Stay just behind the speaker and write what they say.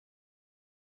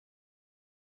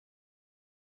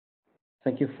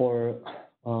Thank you for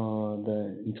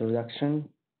the introduction.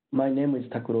 My name is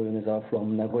Takuro Yonezawa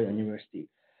from Nagoya University.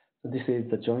 This is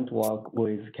the joint work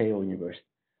with Keio University.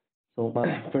 So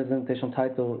my presentation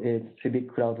title is Civic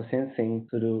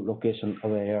CrowdSensing through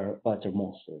Location-Aware Virtual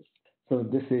Monsters. So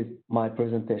this is my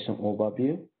presentation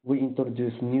overview. We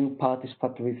introduced new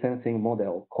participatory sensing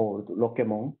model called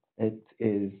Lokemon. It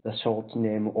is the short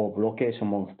name of location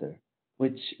monster,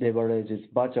 which leverages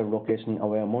virtual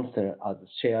location-aware monster as a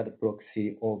shared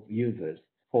proxy of users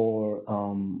for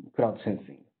crowd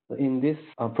sensing. In this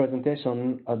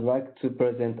presentation, I'd like to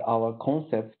present our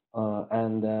concept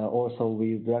and also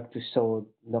we'd like to show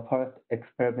the first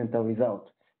experimental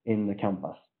result in the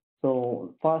campus.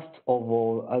 So first of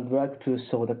all, I'd like to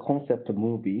show the concept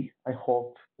movie. I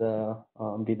hope the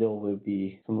video will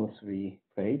be smoothly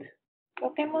played.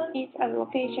 Pokemon is a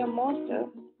location monster.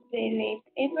 They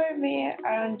live everywhere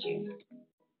around you.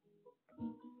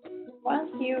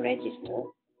 Once you register,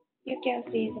 you can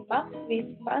see the map with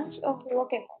a bunch of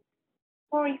Pokemon.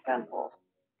 For example,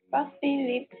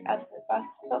 Busby lives at the bus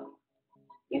stop.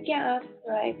 You can ask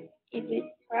like, is it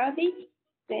crowded?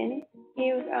 Then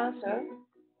he would answer,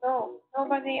 no,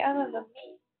 nobody other than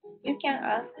me. You can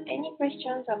ask any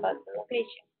questions about the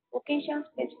location.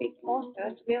 Location-specific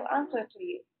monsters will answer to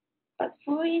you. But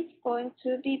who is going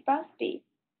to be Busby?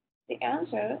 The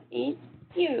answer is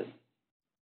you.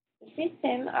 The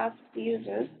system asks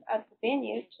users at the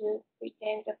venue to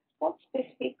pretend a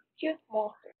spot-specific cute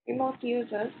monster. Remote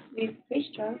users with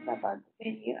questions about the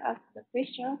venue ask the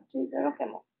questions to the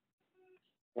Lokemon.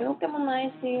 The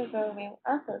Lokemonized user will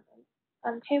answer them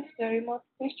and help the remote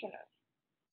questioner.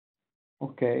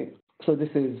 Okay, so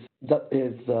that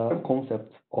is the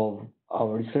concept of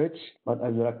our research, but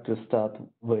I'd like to start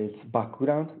with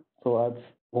background. So as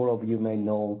all of you may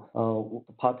know,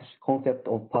 the concept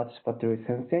of participatory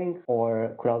sensing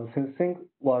or crowd sensing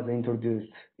was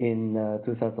introduced in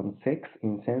 2006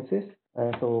 in Census.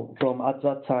 So from at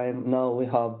that time, now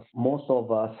most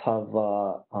of us have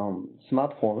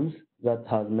smartphones that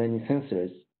have many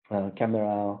sensors,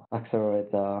 camera,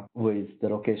 accelerator with the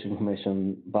location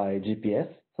information by GPS.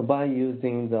 So by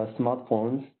using the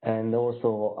smartphones and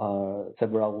also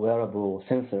several wearable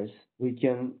sensors, we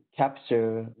can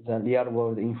capture the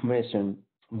real-world information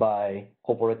by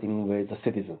cooperating with the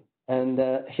citizen. And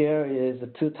here is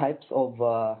two types of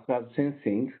crowd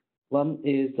sensing. One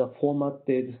is the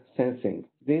formatted sensing.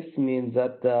 This means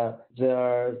that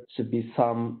there should be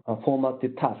some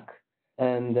formatted task,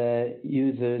 and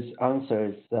users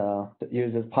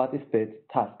participate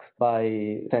tasks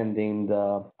by sending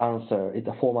the answer. It's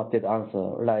a formatted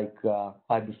answer like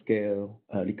 5-scale,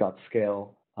 Likert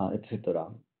scale, etc.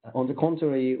 On the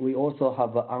contrary, we also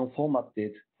have an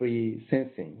unformatted free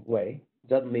sensing way.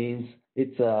 That means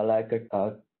it's like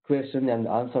a question and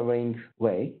answering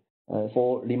way.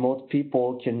 For remote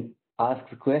people can ask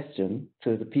the question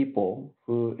to the people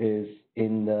who is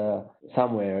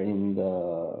somewhere in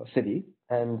the city,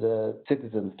 and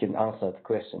citizens can answer the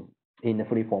question in a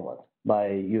free format by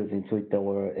using Twitter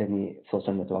or any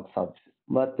social network services.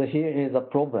 But here is a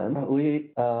problem.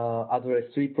 We address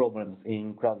three problems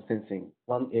in crowd sensing.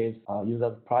 One is user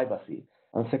privacy,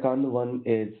 and second one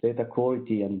is data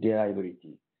quality and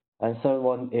reliability, and third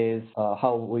one is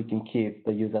how we can keep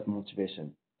the user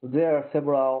motivation. So there are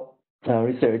several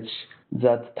research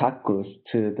that tackles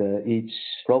to each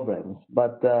problem,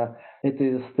 but it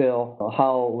is still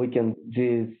how we can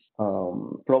these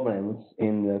problems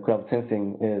in the crowd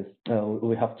sensing is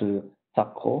we have to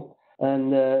tackle.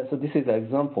 And so this is an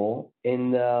example.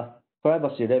 In the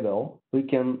privacy level, we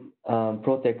can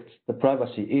protect the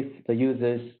privacy if the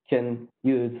users can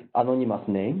use anonymous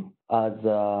name as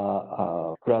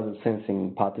a crowd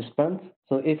sensing participant.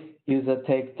 So if user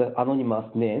takes the anonymous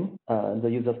name, the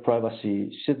user's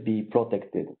privacy should be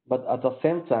protected. But at the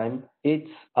same time, it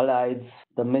allows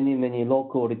the many low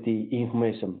quality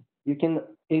information. You can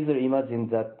easily imagine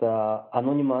that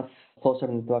anonymous social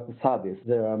network service,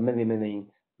 there are many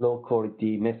low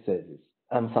quality messages,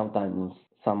 and sometimes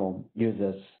some of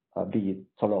users be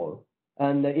troll.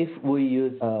 And if we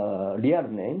use real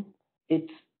name, it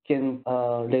can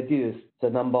reduce the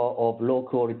number of low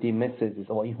quality messages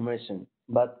or information,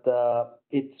 but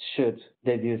it should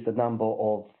reduce the number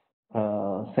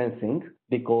of sensing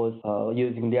because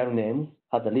using real names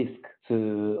has a risk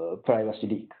to privacy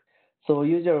leak. So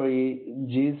usually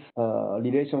this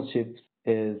relationship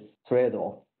is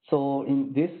trade-off. So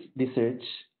in this research,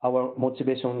 our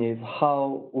motivation is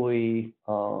how we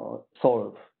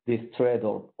solve this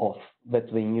trade-off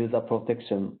between user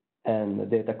protection and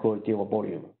data quality or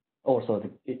volume, also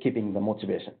keeping the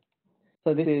motivation.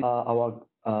 So this is our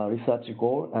research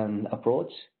goal and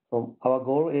approach. So our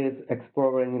goal is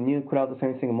exploring a new crowd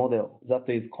sensing model that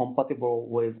is compatible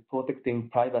with protecting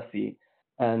privacy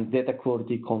and data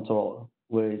quality control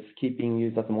with keeping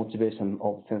users' motivation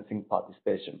of sensing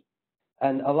participation.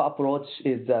 And our approach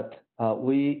is that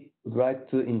we would like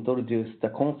to introduce the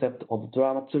concept of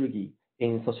dramaturgy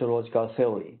in sociological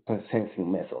theory and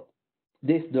sensing method.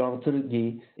 This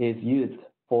dramaturgy is used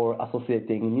for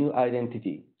associating new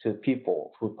identity to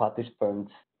people who participate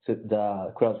to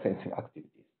the crowd sensing activities.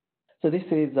 So this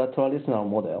is a traditional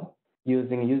model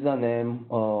using username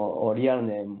or real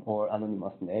name or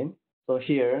anonymous name. So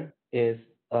here is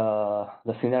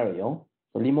the scenario.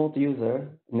 The remote user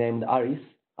named Alice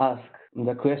asks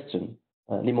the question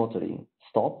remotely,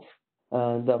 stop.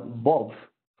 The Bob,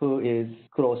 who is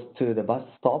close to the bus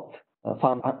stop,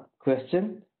 found a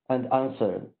question and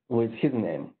answered with his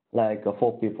name, like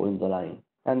 4 people in the line.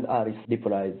 And Alice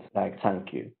replies like,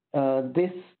 thank you.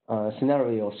 This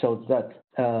scenario shows that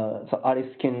so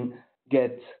Alice can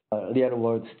get a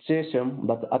real-world situation,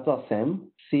 but at the same,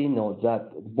 she knows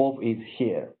that Bob is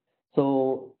here.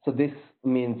 So this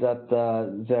means that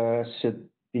there should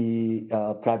be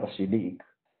privacy leak.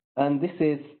 And this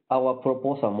is our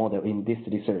proposal model in this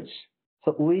research.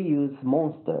 So we use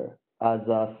Monster as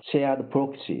a shared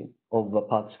proxy of the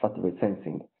participatory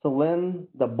sensing. So when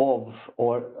the Bob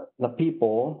or the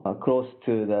people are close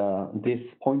to this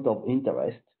point of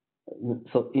interest,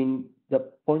 so in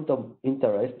the point of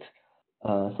interest,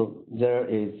 so there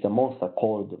is a monster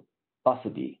called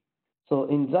Busby. So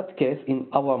in that case, in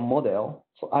our model,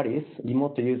 so Alice,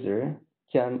 remote user,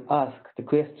 can ask the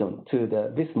question to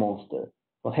this monster.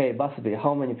 So, hey, Busby,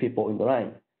 how many people in the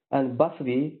line? And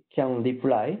Busby can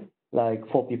reply like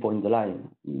 4 people in the line.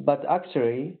 But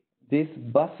actually, this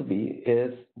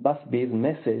Busby's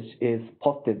message is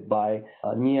posted by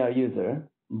a near user,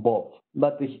 Bob.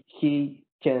 But he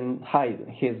can hide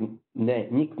his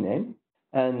nickname.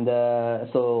 And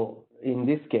so in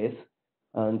this case,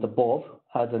 the Bob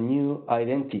has a new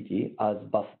identity as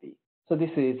Busby. So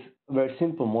this is a very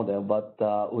simple model, but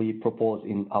we propose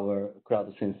in our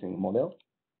crowd sensing model.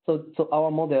 So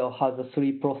our model has a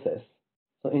 3 process.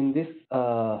 So in this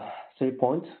 3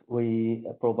 points, we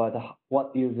provide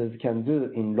what users can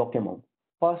do in Lokemon.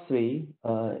 Firstly,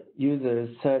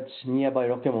 users search nearby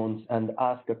Lokemons and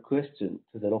ask a question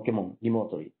to the Lokemon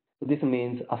remotely. So this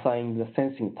means assigning the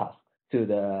sensing task to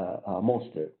the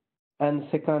monster. And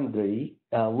secondly,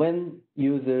 when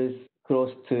users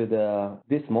close to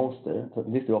this monster,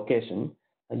 this location,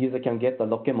 a user can get a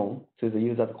Lokemon to the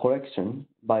user's collection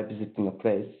by visiting a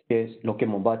place where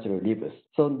Lokemon virtually lives.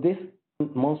 So this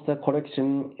monster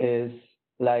collection is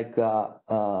like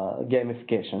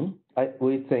gamification.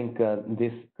 We think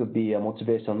this could be a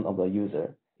motivation of the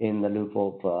user in the loop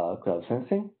of crowd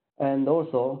sensing. And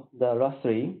also,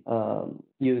 lastly,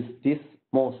 use this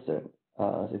monster,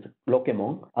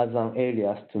 Lokemon, as an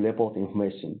alias to report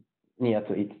information near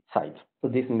to its site. So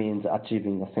this means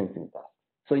achieving a sensing task.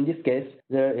 So in this case,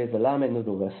 there is a ramen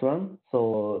noodle restaurant.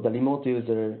 So the remote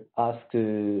user asks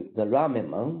to the ramen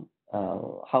man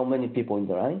how many people in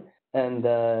the line, and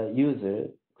the user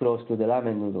close to the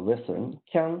ramen noodle restaurant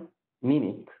can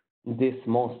mimic this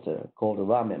monster called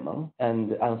ramen man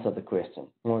and answer the question.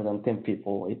 More than 10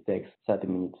 people, it takes 30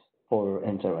 minutes before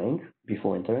entering.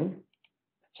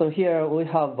 So here we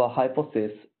have a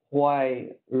hypothesis why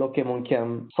Lokemon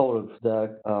can solve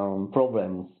the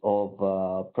problems of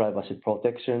privacy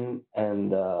protection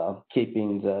and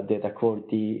keeping the data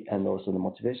quality and also the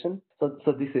motivation.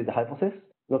 So this is the hypothesis.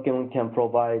 Lokemon can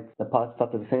provide the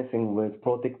participatory sensing with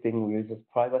protecting users'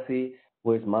 privacy,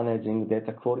 with managing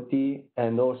data quality,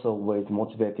 and also with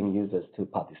motivating users to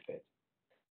participate.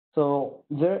 So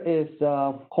there is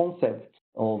a concept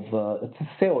of a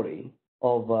theory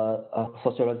of a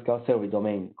sociological theory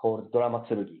domain called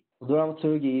dramaturgy.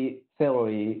 Dramaturgy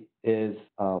theory is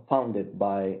founded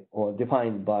by or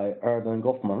defined by Erwin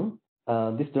Goffman.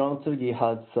 This dramaturgy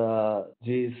has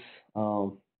these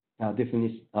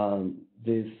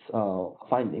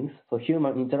findings. So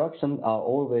human interactions are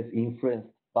always influenced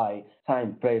by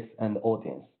time, place, and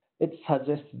audience. It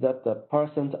suggests that the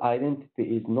person's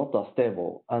identity is not a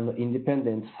stable and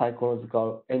independent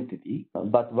psychological entity,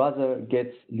 but rather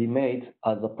gets remade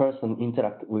as a person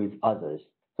interacts with others.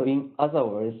 So in other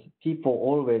words, people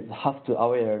always have to be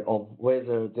aware of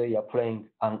whether they are playing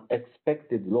an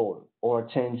expected role or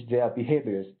change their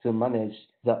behaviors to manage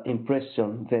the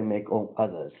impression they make on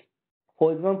others.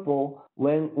 For example,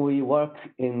 when we work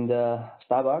in the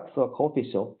Starbucks or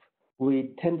coffee shop,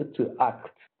 we tend to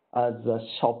act as a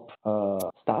shop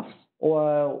staff,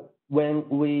 or when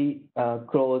we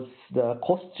close the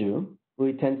costume,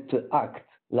 we tend to act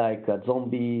like a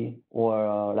zombie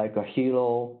or like a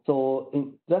hero. So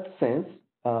in that sense,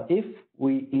 if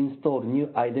we install new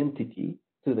identity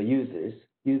to the users,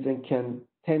 users can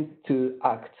tend to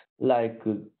act like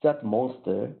that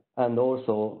monster, and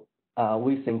also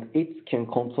we think it can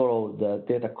control the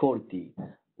data quality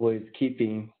with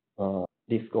keeping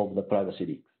risk of the privacy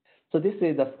leaks. So this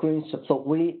is a screenshot. So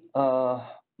we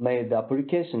made the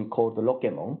application called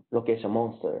Lokemon, Location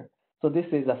Monster. So this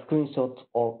is a screenshot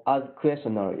of as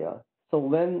creation area. So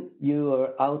when you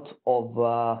are out of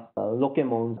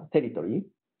Lokemon territory,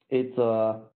 it's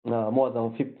more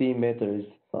than 50 meters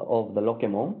of the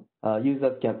Lokemon.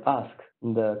 Users can ask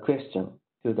the question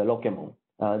to the Lokemon.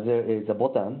 There is a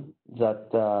button that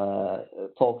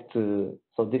talk to.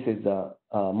 So this is a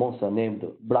monster named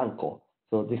Blanco.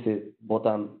 So this is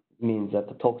button means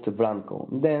that talk to Blanco.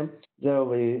 Then there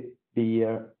will be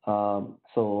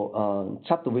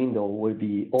chat window will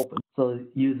be open. So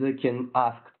user can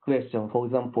ask question. For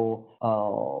example,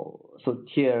 so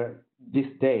here this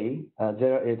day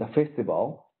there is a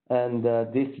festival, and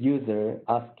this user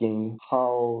asking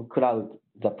how crowd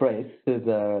the place to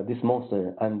this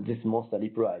monster, and this monster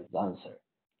replies the answer.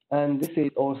 And this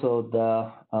is also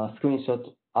the screenshot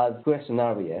as question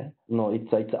area. No,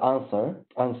 it's answer.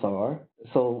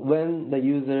 So when the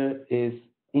user is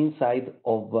inside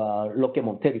of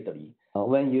Lokemon territory,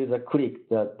 when user click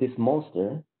this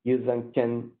monster, user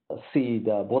can see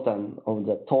the button of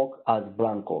the talk as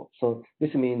Blanco. So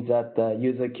this means that the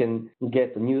user can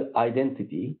get a new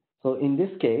identity. So in this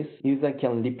case, user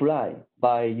can reply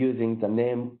by using the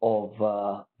name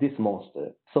of this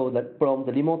monster. So that from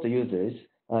the remote users,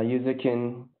 user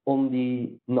can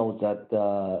only know that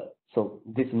so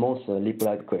this monster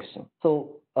replied question.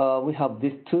 So we have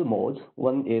these two modes.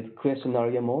 One is question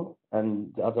area mode,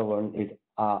 and the other one is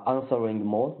answering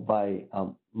mode by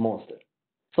monster.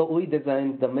 So we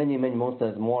designed the many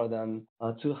monsters, more than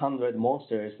 200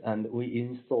 monsters, and we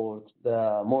installed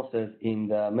the monsters in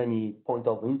the many points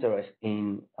of interest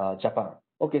in Japan.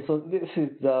 Okay, so this is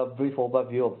the brief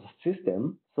overview of the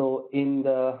system. So in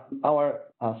our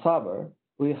server,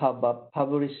 we have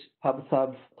published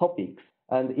pub/sub topics,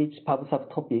 and each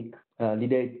pub/sub topic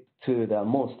relates to the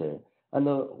monster. And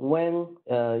when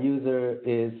user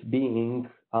is being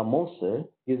a monster,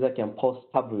 user can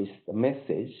publish the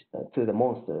message to the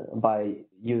monster by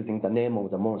using the name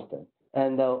of the monster.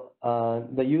 And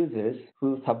the users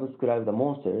who subscribe the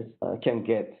monsters can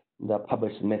get the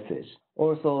published message.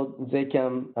 Also, they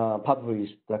can publish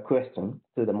the question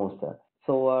to the monster.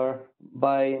 So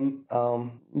by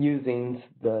using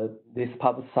this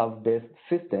pub/sub based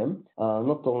system,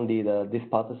 not only this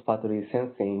participatory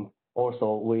sensing,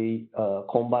 also we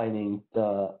combining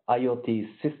the IoT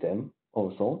system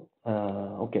also.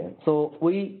 Okay, so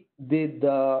we did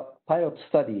the pilot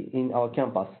study in our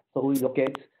campus. So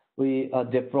we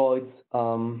deployed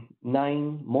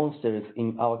 9 monsters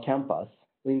in our campus.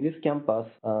 In this campus,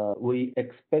 we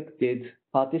expected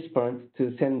participants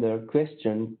to send their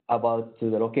question about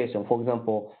the location. For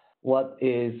example, what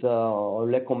is a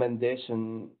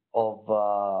recommendation of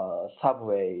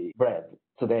Subway bread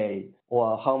today,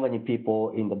 or how many people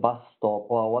in the bus stop,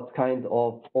 or what kind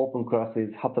of open class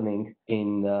is happening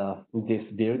in this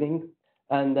building.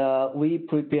 And we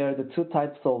prepared 2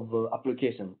 types of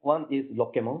application. One is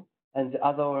Lokemon, and the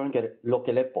other one is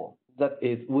Lokelepo, that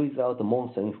is without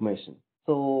monster information.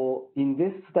 So in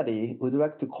this study, we'd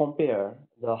like to compare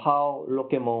how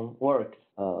Lokemon works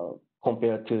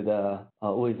compared to the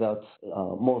without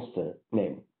monster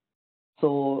name.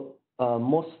 So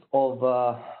most of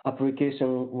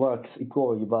application works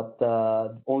equally, but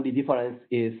only difference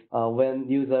is when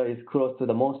user is close to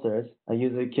the monsters, a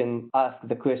user can ask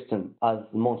the question as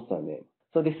monster name.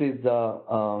 So this is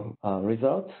the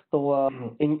result. So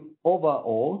in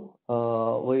overall,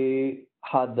 we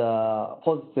had a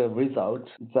positive result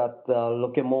that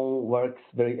Lokemon works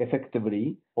very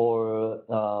effectively for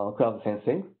crowd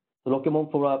sensing. Lokemon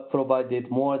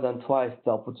provided more than twice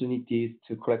the opportunities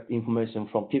to collect information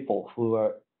from people who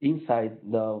are inside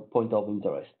the point of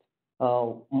interest.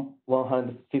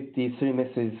 153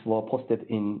 messages were posted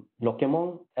in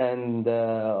Lokemon, and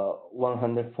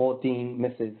 114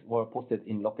 messages were posted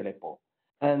in Lokelepo.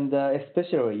 And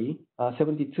especially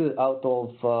 72 out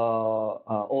of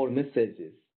all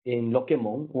messages in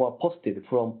Lokemon were posted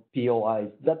from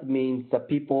POIs. That means that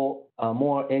people are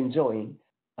more enjoying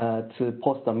to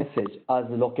post a message as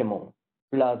Lokemon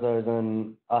rather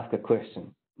than ask a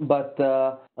question. But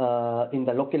in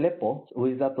the Lokelepo,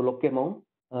 without Lokemon,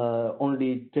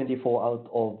 only 24 out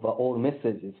of all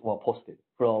messages were posted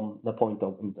from the point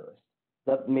of interest.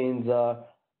 That means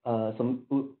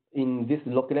in this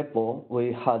Lokelepo,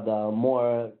 we had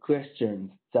more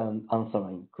questions than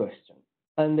answering questions.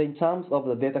 And in terms of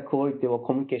the data quality or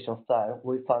communication style,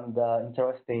 we found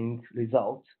interesting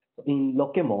results. In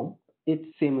Lokemon, it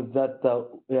seems that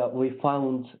we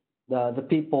found the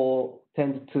people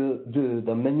tend to do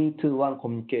the many-to-one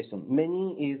communication.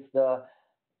 Many is the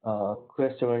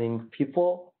questioning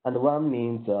people, and one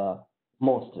means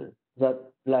monster.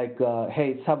 That like,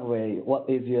 hey, Subway, what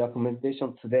is your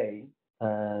recommendation today?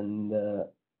 And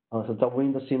so the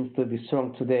wind seems to be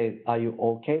strong today. Are you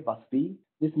okay, BuzzFeed?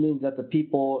 This means that the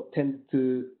people tend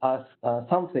to ask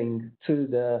something to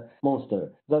the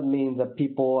monster. That means that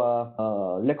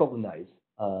people recognize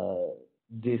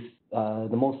the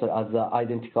monster as an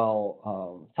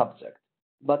identical subject.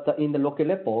 But in the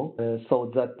Lokerepo,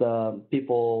 so that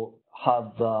people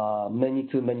have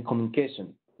many-to-many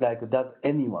communication. Like, does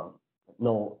anyone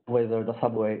know whether the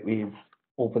subway is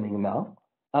opening now?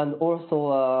 And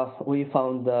also, we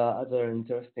found other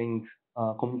interesting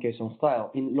communication style.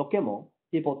 In Lokemon,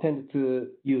 people tend to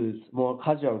use more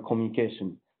casual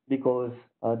communication because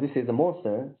this is a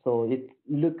monster, so it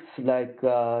looks like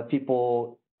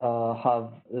people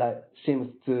seems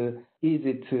to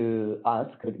easy to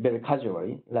ask very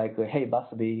casually, like, hey,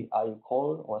 Busby, are you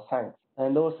cold, or thanks?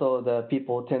 And also the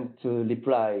people tend to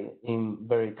reply in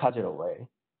very casual way.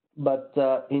 But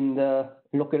in the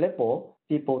Lokerepo,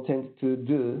 people tend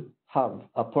to have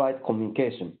a polite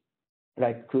communication.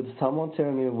 Like, could someone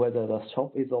tell me whether the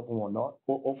shop is open or not?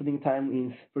 Opening time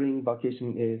in spring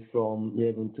vacation is from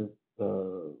 11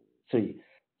 to 3.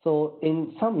 So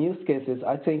in some use cases,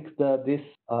 I think that this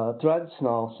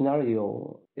traditional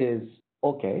scenario is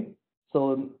okay.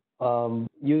 So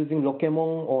using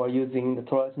Lokemon or using the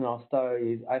traditional style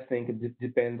is, I think, it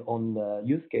depends on the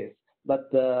use case. But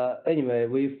anyway,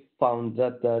 we found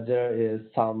that there is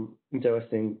some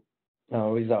interesting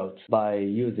results by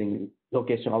using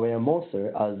location-aware monster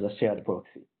as a shared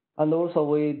proxy. And also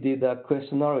we did a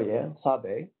questionnaire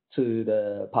survey to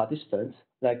the participants,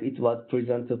 like it was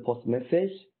presented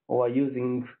post-message or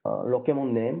using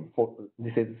Lokemon name.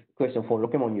 This is question for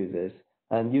Lokemon users,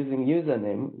 and using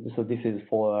username, so this is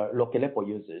for Lokerepo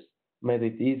users, made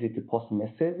it easy to post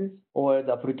messages, or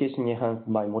the application enhanced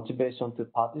my motivation to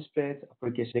participate,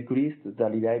 application decreased the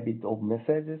reliability of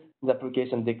messages, the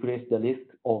application decreased the risk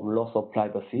of loss of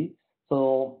privacy.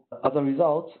 So as a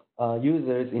result,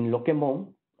 users in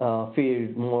Lokemon feel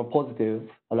more positive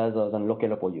rather than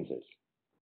Lokerepo users.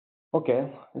 Okay,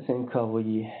 I think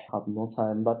we have no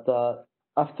time, but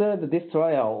after this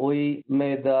trial, we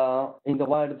made in the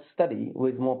wild study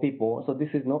with more people. So this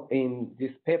is not in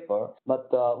this paper, but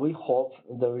we hope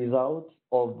the results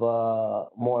of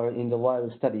more in the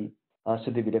wild study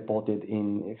should be reported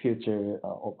in future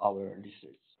of our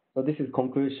research. So this is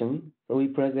conclusion. So we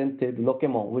presented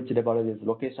Lokemon, which leverages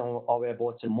location-aware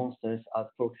virtual monsters as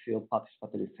proxy of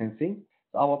participatory sensing.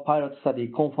 Our pilot study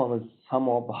confirms some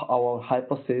of our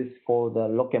hypotheses for the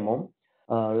Lokemon,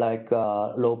 like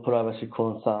low privacy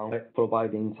concern,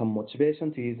 providing some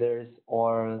motivation to users,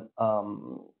 or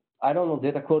I don't know,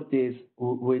 data quality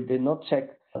we did not check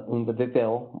in the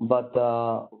detail, but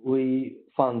we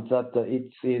found that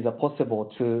it is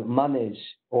possible to manage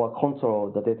or control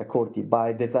the data quality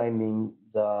by designing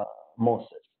the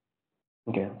monsters.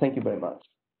 Okay, thank you very much.